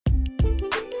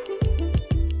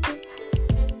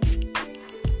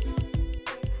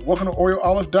Welcome to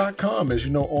OreoOlives.com. As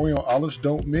you know, Oreo and olives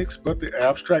don't mix, but the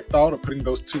abstract thought of putting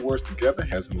those two words together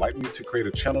has enlightened me to create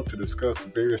a channel to discuss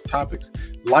various topics.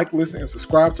 Like, listen, and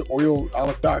subscribe to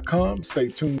OreoOlive.com. Stay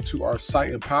tuned to our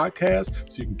site and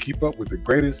podcast so you can keep up with the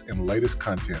greatest and latest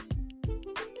content.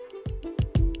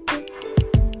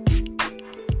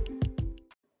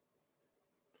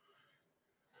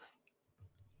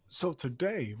 So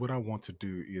today, what I want to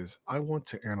do is I want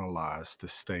to analyze the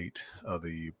state of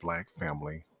the Black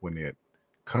family when it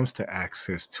comes to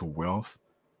access to wealth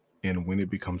and when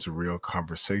it becomes a real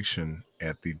conversation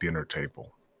at the dinner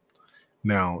table.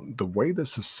 Now, the way that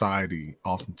society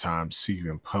oftentimes see you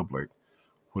in public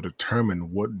will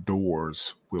determine what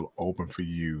doors will open for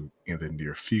you in the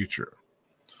near future.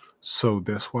 So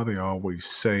that's why they always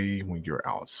say when you're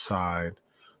outside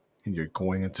and you're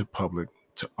going into public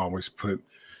to always put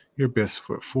your best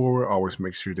foot forward, always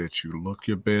make sure that you look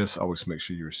your best, always make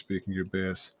sure you're speaking your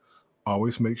best,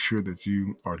 always make sure that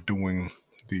you are doing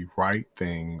the right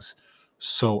things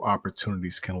so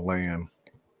opportunities can land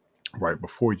right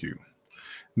before you.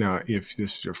 Now, if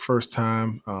this is your first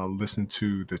time listening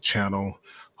to the channel,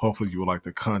 hopefully you will like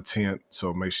the content.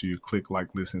 So make sure you click like,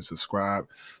 listen, subscribe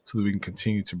so that we can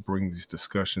continue to bring these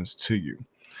discussions to you.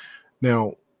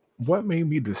 Now, what made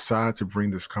me decide to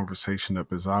bring this conversation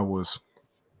up is I was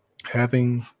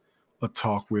having a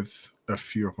talk with a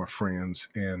few of my friends,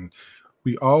 and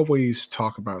we always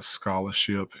talk about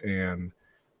scholarship and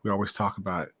we always talk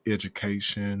about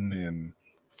education and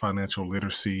financial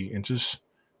literacy and just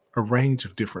a range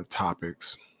of different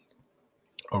topics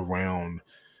around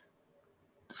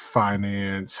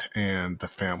finance and the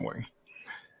family.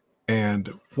 And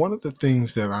one of the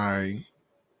things that I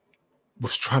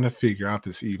was trying to figure out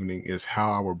this evening is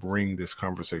how I would bring this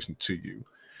conversation to you.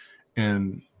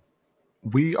 And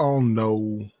we all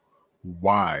know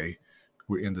why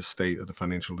we're in the state of the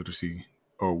financial literacy,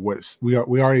 or we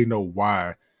already know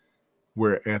why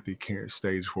we're at the current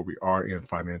stage where we are in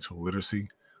financial literacy.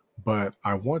 But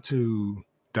I want to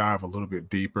dive a little bit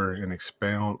deeper and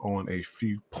expound on a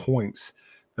few points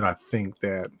that I think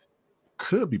that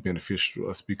could be beneficial to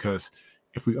us, because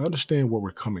if we understand where we're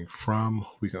coming from,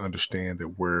 we can understand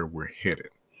that where we're headed.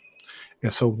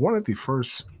 And so one of the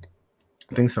first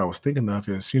things that I was thinking of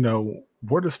is,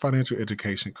 where does financial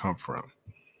education come from?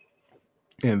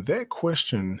 And that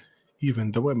question,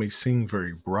 even though it may seem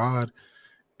very broad,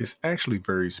 is actually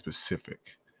very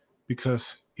specific.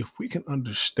 Because if we can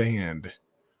understand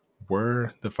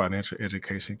where the financial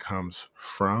education comes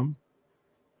from,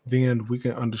 then we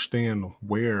can understand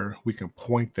where we can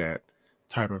point that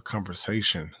type of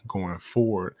conversation going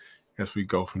forward as we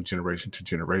go from generation to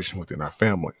generation within our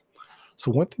family. So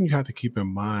one thing you have to keep in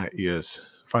mind is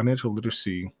financial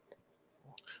literacy,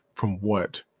 from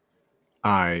what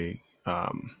I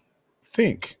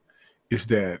think, is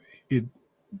that it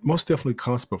most definitely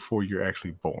comes before you're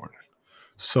actually born.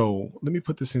 So let me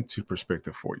put this into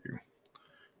perspective for you.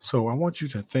 So I want you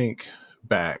to think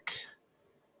back,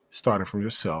 starting from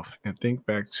yourself, and think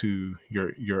back to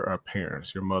your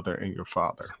parents, your mother and your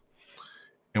father.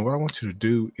 And what I want you to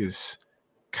do is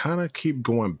kind of keep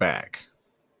going back.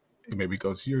 And maybe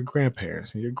go to your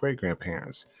grandparents and your great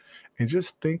grandparents, and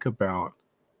just think about,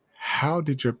 how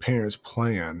did your parents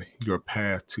plan your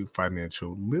path to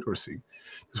financial literacy?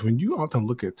 Because when you often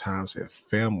look at times at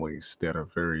families that are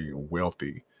very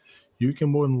wealthy, you can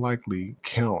more than likely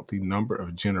count the number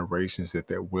of generations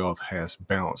that wealth has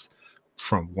bounced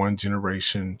from one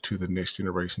generation to the next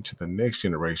generation to the next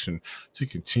generation to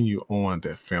continue on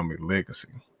that family legacy.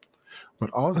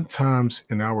 But oftentimes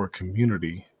in our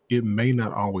community, it may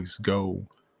not always go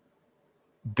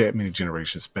that many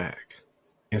generations back.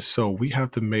 And so we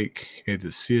have to make a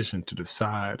decision to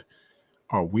decide,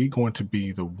 are we going to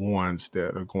be the ones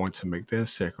that are going to make that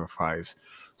sacrifice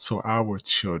so our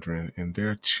children and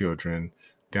their children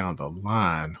down the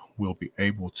line will be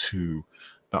able to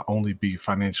not only be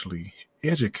financially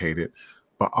educated,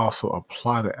 but also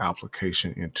apply the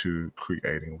application into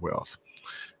creating wealth?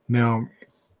 Now,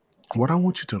 what I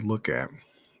want you to look at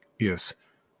is,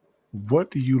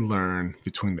 what do you learn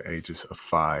between the ages of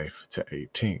 5 to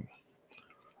 18?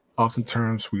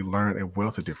 Oftentimes, we learn a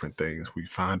wealth of different things. We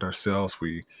find ourselves,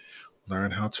 we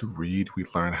learn how to read, we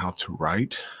learn how to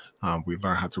write, we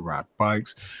learn how to ride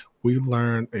bikes. We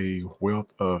learn a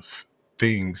wealth of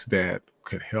things that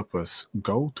could help us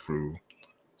go through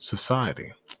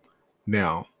society.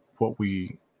 Now, what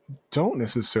we don't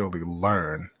necessarily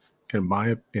learn, in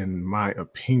my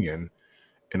opinion,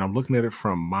 and I'm looking at it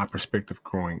from my perspective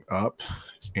growing up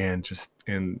and just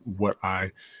in what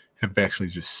I have actually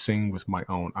just seen with my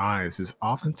own eyes, is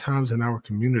oftentimes in our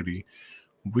community,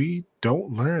 we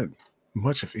don't learn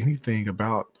much of anything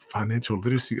about financial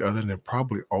literacy other than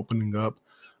probably opening up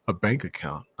a bank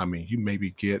account. I mean, you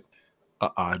maybe get an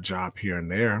odd job here and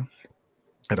there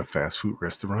at a fast food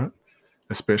restaurant,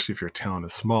 especially if your town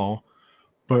is small,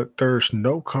 but there's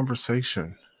no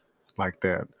conversation like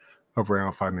that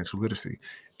around financial literacy.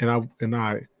 And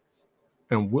I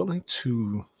am willing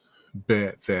to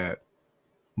bet that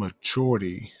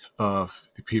majority of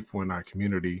the people in our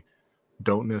community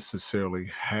don't necessarily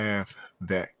have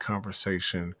that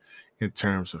conversation in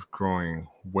terms of growing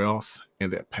wealth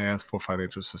and that path for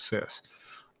financial success.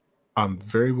 I'm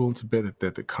very willing to bet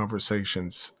that the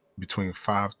conversations between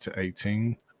 5 to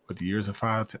 18, or the years of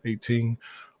 5 to 18,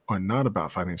 are not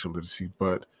about financial literacy,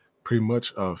 but pretty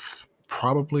much of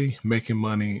probably making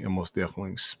money and most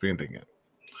definitely spending it.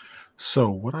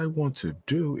 So, what I want to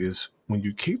do is when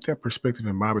you keep that perspective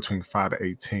in mind between 5 to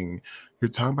 18, you're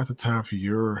talking about the time for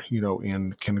your,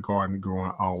 in kindergarten,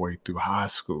 growing all the way through high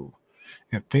school.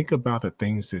 And think about the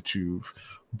things that you've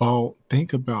bought.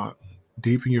 Think about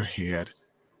deep in your head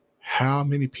how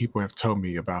many people have told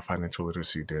me about financial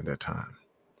literacy during that time.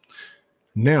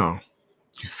 Now,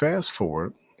 you fast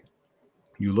forward,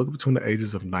 you look between the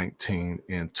ages of 19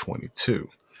 and 22.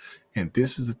 And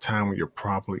this is the time when you're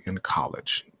probably in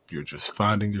college. You're just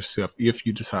finding yourself, if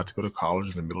you decide to go to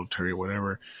college in the military or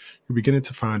whatever, you're beginning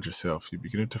to find yourself. You're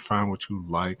beginning to find what you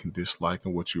like and dislike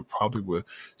and what you probably would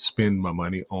spend my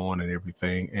money on and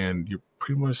everything. And you're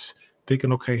pretty much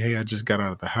thinking, okay, hey, I just got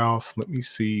out of the house. Let me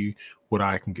see what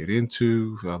I can get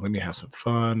into. Let me have some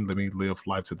fun. Let me live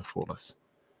life to the fullest.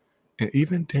 And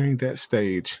even during that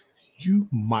stage, you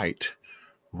might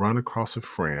run across a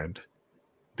friend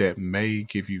that may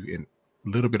give you a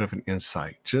little bit of an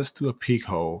insight just through a peek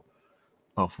hole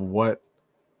of what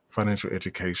financial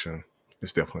education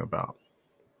is definitely about.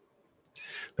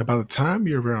 Now, by the time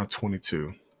you're around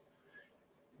 22,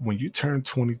 when you turn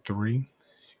 23,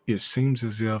 it seems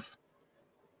as if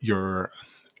your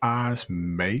eyes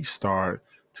may start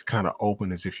to kind of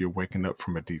open as if you're waking up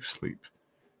from a deep sleep.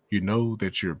 You know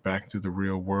that you're back to the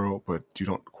real world, but you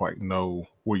don't quite know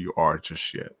where you are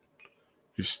just yet.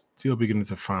 You're still beginning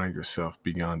to find yourself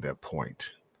beyond that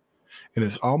point. And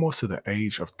it's almost to the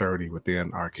age of 30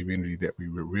 within our community that we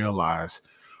will realize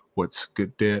what's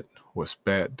good debt, what's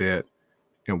bad debt,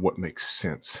 and what makes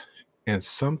sense. And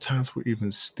sometimes we're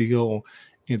even still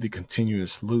in the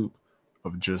continuous loop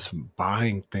of just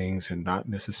buying things and not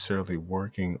necessarily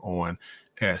working on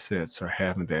assets or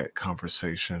having that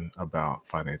conversation about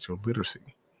financial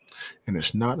literacy. And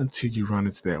it's not until you run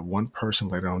into that one person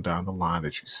later on down the line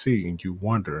that you see and you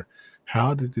wonder,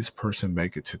 how did this person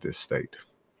make it to this state?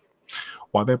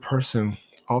 While that person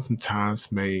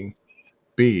oftentimes may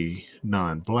be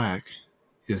non black,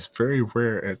 it's very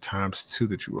rare at times too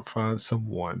that you will find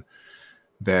someone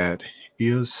that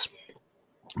is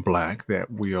black that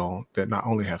not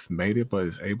only have made it but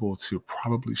is able to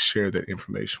probably share that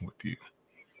information with you.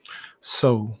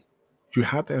 So you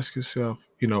have to ask yourself,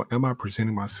 am I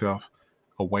presenting myself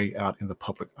a way out in the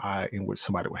public eye in which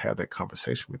somebody will have that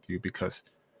conversation with you? Because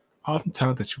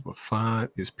oftentimes that you will find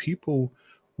is people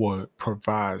will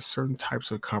provide certain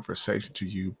types of conversation to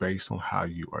you based on how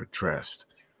you are dressed.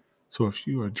 So if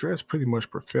you are dressed pretty much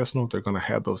professional, they're going to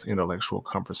have those intellectual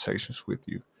conversations with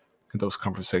you. And those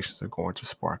conversations are going to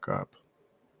spark up.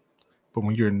 But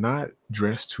when you're not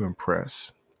dressed to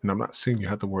impress, and I'm not saying you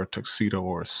have to wear a tuxedo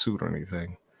or a suit or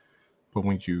anything, but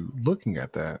when you looking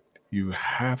at that, you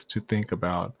have to think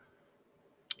about,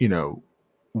 you know,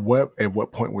 what at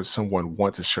what point would someone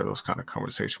want to share those kind of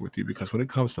conversations with you? Because when it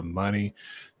comes to money,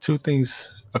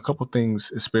 a couple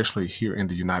things, especially here in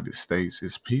the United States,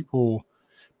 is people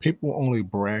only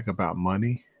brag about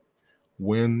money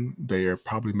when they are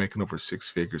probably making over six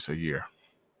figures a year.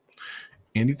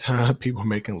 Anytime people are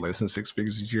making less than six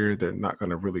figures a year, they're not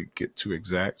going to really get too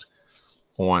exact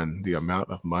on the amount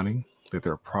of money that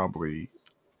they're probably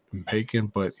making,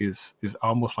 but it's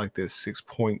almost like that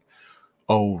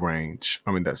 6.0 range.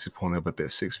 I mean, that 6.0, but that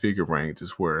six figure range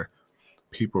is where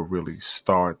people really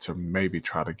start to maybe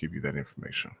try to give you that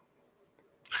information.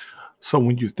 So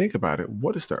when you think about it,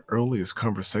 what is the earliest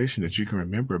conversation that you can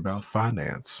remember about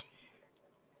finance?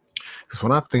 Because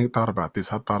when thought about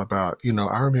this, I thought about,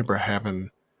 I remember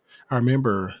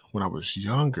when I was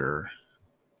younger,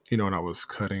 when I was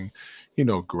cutting,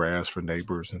 grass for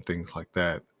neighbors and things like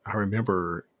that. I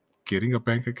remember getting a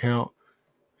bank account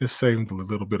and saving the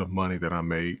little bit of money that I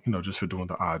made, just for doing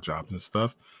the odd jobs and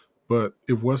stuff. But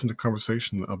it wasn't a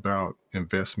conversation about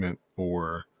investment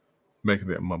or making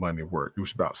that money work. It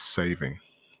was about saving.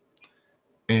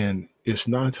 And it's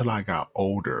not until I got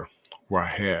older where I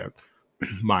had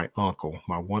my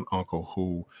one uncle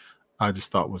who I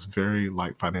just thought was very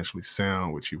like financially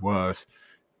sound, which he was.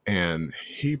 And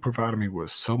he provided me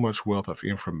with so much wealth of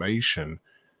information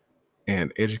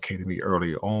and educated me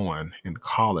early on in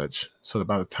college. So that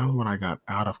by the time when I got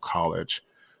out of college,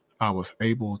 I was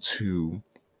able to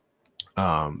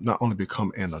not only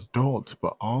become an adult,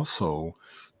 but also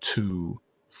to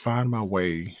find my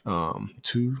way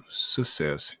to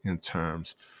success in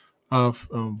terms of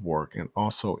work and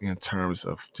also in terms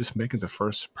of just making the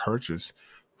first purchase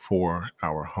for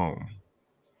our home.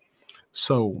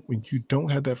 So when you don't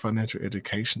have that financial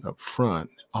education up front,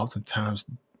 oftentimes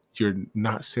you're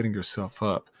not setting yourself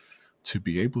up to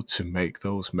be able to make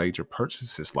those major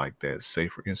purchases like that. Say,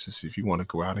 for instance, if you want to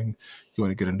go out and you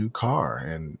want to get a new car,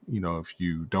 and if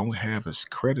you don't have a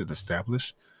credit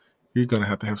established, you're going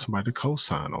to have somebody to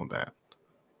co-sign on that.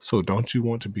 So, don't you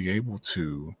want to be able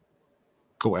to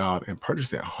go out and purchase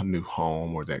that new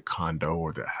home or that condo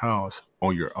or that house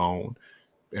on your own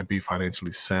and be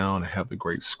financially sound and have the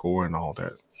great score and all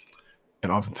that?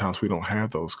 And oftentimes we don't have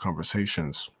those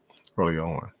conversations early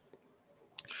on.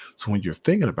 So, when you're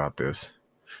thinking about this,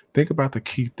 think about the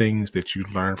key things that you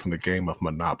learned from the game of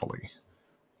Monopoly.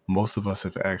 Most of us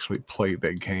have actually played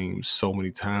that game so many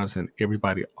times, and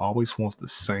everybody always wants the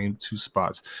same two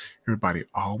spots. Everybody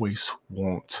always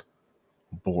wants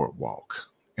Boardwalk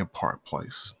and Park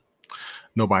Place.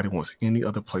 Nobody wants any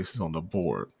other places on the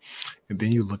board. And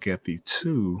then you look at the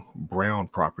two brown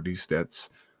properties that's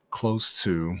close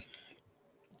to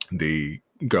the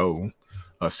go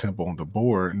symbol on the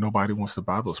board. Nobody wants to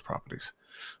buy those properties.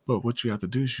 But what you have to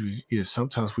do is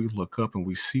sometimes we look up and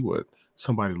we see what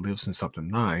somebody lives in something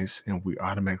nice, and we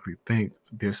automatically think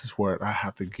this is what I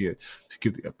have to get to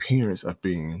give the appearance of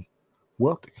being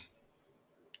wealthy.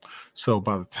 So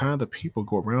by the time the people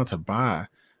go around to buy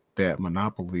that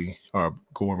Monopoly or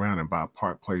go around and buy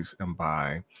Park Place and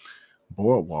buy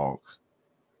Boardwalk,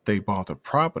 they bought the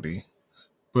property,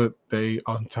 but they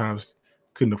oftentimes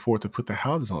couldn't afford to put the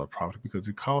houses on the property because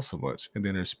it cost so much. And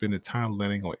then they're spending time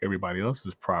landing on everybody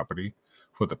else's property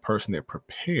for the person that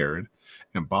prepared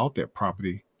and bought that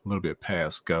property a little bit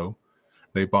past go.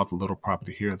 They bought the little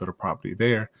property here, a little property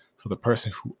there. So the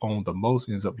person who owned the most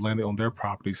ends up landing on their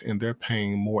properties and they're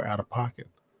paying more out of pocket.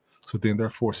 So then they're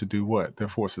forced to do what? They're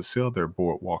forced to sell their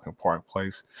Boardwalk and Park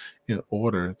Place in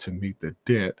order to meet the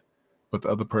debt. But the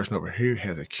other person over here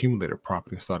has accumulated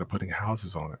property and started putting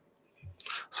houses on it.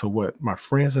 So what my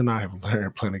friends and I have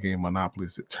learned playing the game Monopoly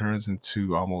is it turns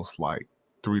into almost like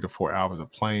 3 to 4 hours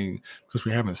of playing because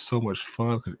we're having so much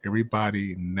fun because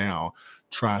everybody now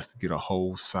tries to get a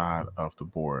whole side of the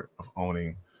board of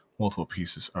owning multiple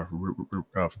pieces of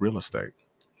real estate.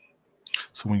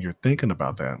 So when you're thinking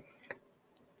about that,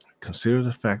 consider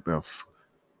the fact of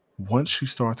once you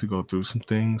start to go through some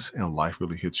things and life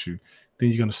really hits you, then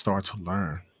you're going to start to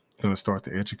learn. You're going to start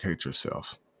to educate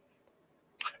yourself.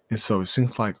 And so it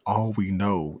seems like all we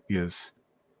know is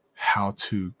how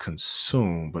to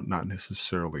consume, but not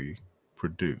necessarily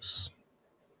produce.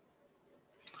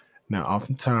 Now,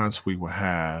 oftentimes we will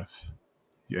have,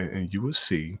 yeah, and you will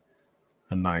see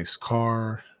a nice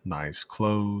car, nice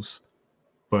clothes,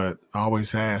 but I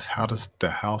always ask, how does the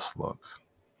house look?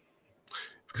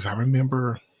 Because I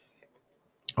remember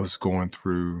I was going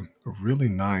through a really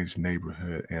nice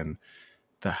neighborhood, and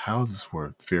the houses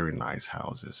were very nice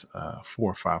houses,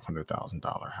 four or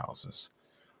 $500,000 houses.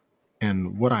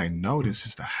 And what I noticed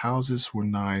is the houses were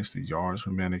nice, the yards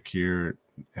were manicured,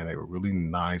 and they were really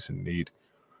nice and neat.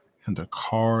 And the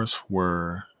cars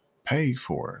were paid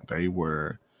for. They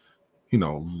were,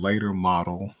 later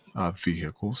model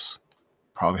vehicles.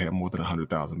 Probably had more than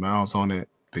 100,000 miles on it.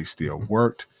 They still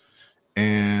worked.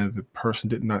 And the person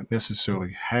did not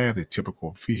necessarily have the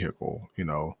typical vehicle,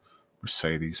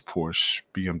 Mercedes, Porsche,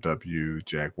 BMW,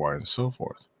 Jaguar, and so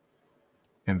forth.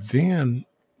 And then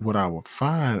what I would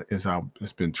find is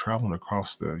it's been traveling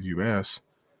across the US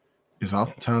is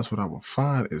oftentimes what I would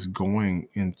find is going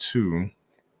into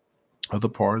other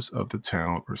parts of the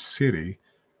town or city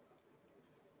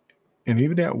and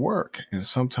even at work and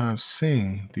sometimes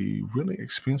seeing the really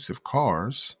expensive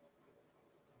cars,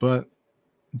 but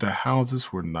the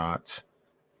houses were not,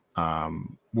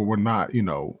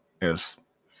 as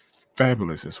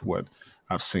fabulous as what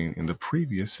I've seen in the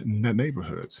previous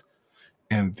neighborhoods.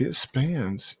 And this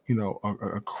spans,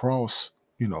 across,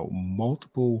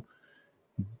 multiple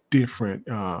different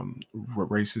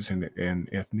races and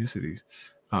ethnicities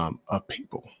of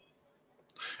people.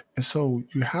 And so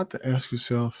you have to ask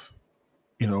yourself,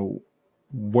 you know,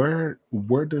 where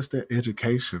does that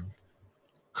education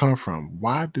come from?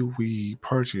 Why do we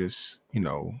purchase,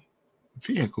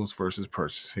 vehicles versus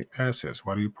purchasing assets?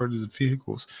 Why do you purchase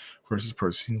vehicles versus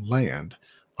purchasing land?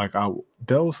 Like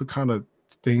those are kind of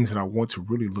things that I want to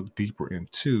really look deeper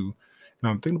into. And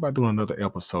I'm thinking about doing another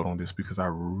episode on this because I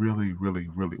really, really,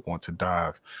 really want to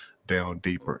dive down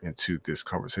deeper into this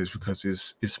conversation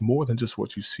because it's more than just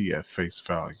what you see at face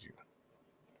value.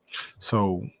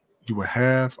 So you will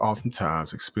have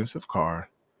oftentimes expensive car,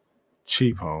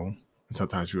 cheap home, and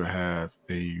sometimes you will have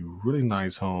a really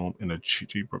nice home and a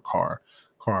cheaper car.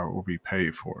 Car will be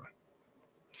paid for.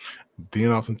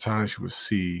 Then oftentimes you will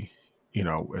see,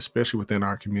 especially within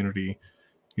our community,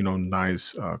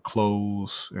 nice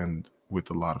clothes and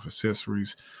with a lot of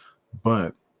accessories.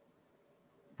 But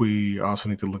we also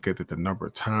need to look at the number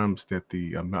of times that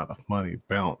the amount of money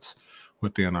bounce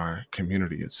within our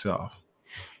community itself.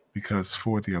 Because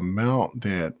for the amount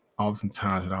that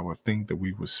oftentimes that I would think that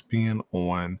we would spend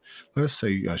on, let's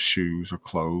say, shoes or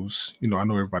clothes, I know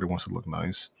everybody wants to look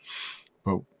nice,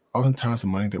 but oftentimes the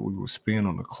money that we would spend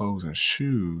on the clothes and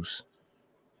shoes,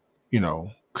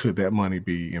 could that money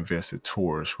be invested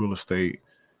towards real estate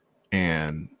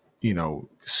and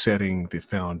setting the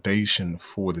foundation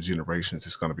for the generations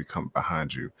that's going to be coming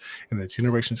behind you. And the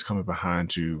generations coming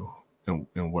behind you, and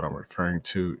what I'm referring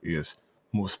to is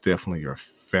most definitely your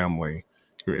family,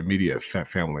 your immediate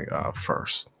family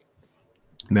first.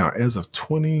 Now, as of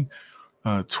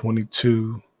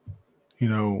 2022,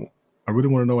 I really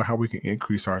want to know how we can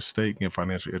increase our stake in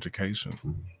financial education,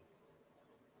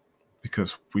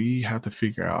 because we have to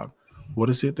figure out what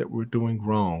is it that we're doing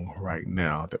wrong right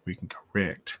now that we can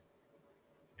correct,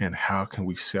 and how can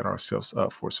we set ourselves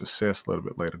up for success a little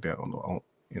bit later down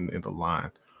in the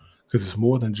line. Because it's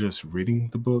more than just reading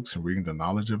the books and reading the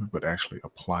knowledge of it, but actually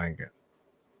applying it.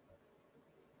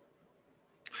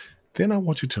 Then I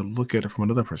want you to look at it from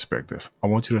another perspective. I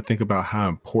want you to think about how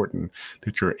important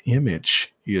that your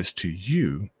image is to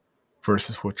you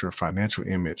versus what your financial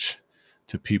image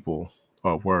to people,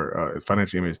 where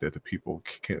financial image that the people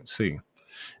can't see.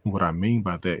 And what I mean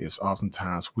by that is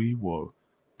oftentimes we will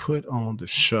put on the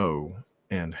show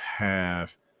and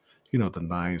have, the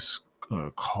nice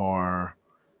car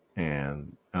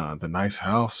and the nice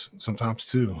house sometimes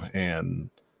too, and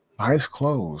nice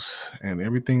clothes, and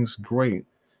everything's great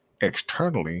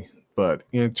externally, but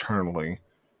internally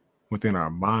within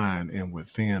our mind and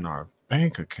within our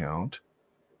bank account,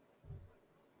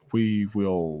 we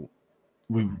will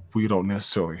we don't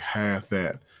necessarily have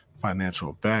that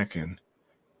financial backing.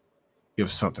 If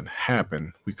something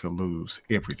happened, we could lose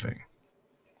everything.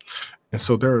 And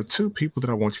so there are two people that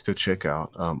I want you to check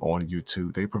out on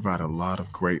YouTube. They provide a lot of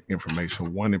great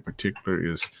information. One in particular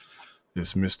is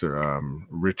Mr.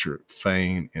 Richard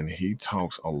Fain, and he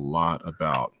talks a lot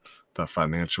about the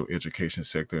financial education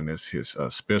sector, and that's his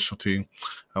specialty.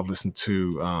 I've listened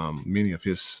to many of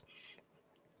his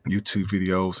YouTube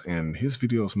videos, and his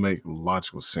videos make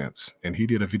logical sense. And he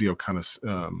did a video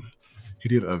he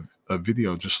did a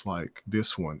video just like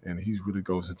this one, and he really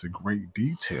goes into great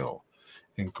detail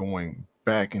and going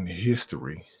back in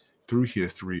history, through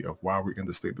history of why we're in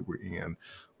the state that we're in,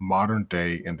 modern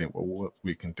day, and then what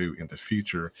we can do in the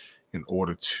future in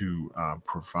order to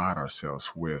provide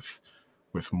ourselves with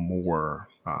more,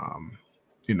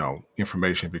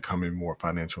 information, becoming more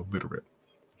financial literate.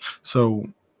 So,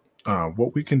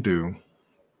 what we can do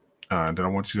that I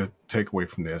want you to take away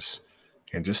from this,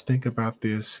 and just think about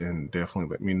this, and definitely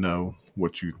let me know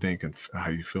what you think and how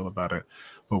you feel about it.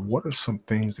 But what are some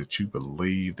things that you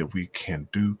believe that we can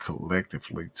do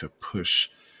collectively to push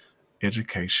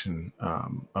education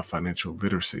of financial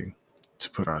literacy to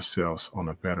put ourselves on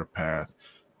a better path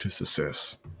to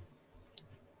success?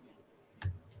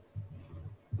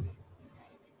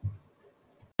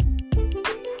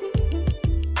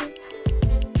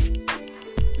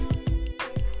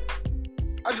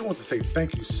 I just want to say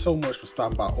thank you so much for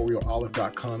stopping by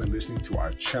OreoOlive.com and listening to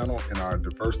our channel and our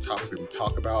diverse topics that we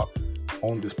talk about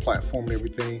on this platform and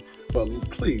everything. But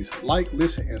please like,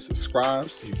 listen, and subscribe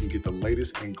so you can get the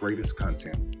latest and greatest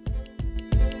content.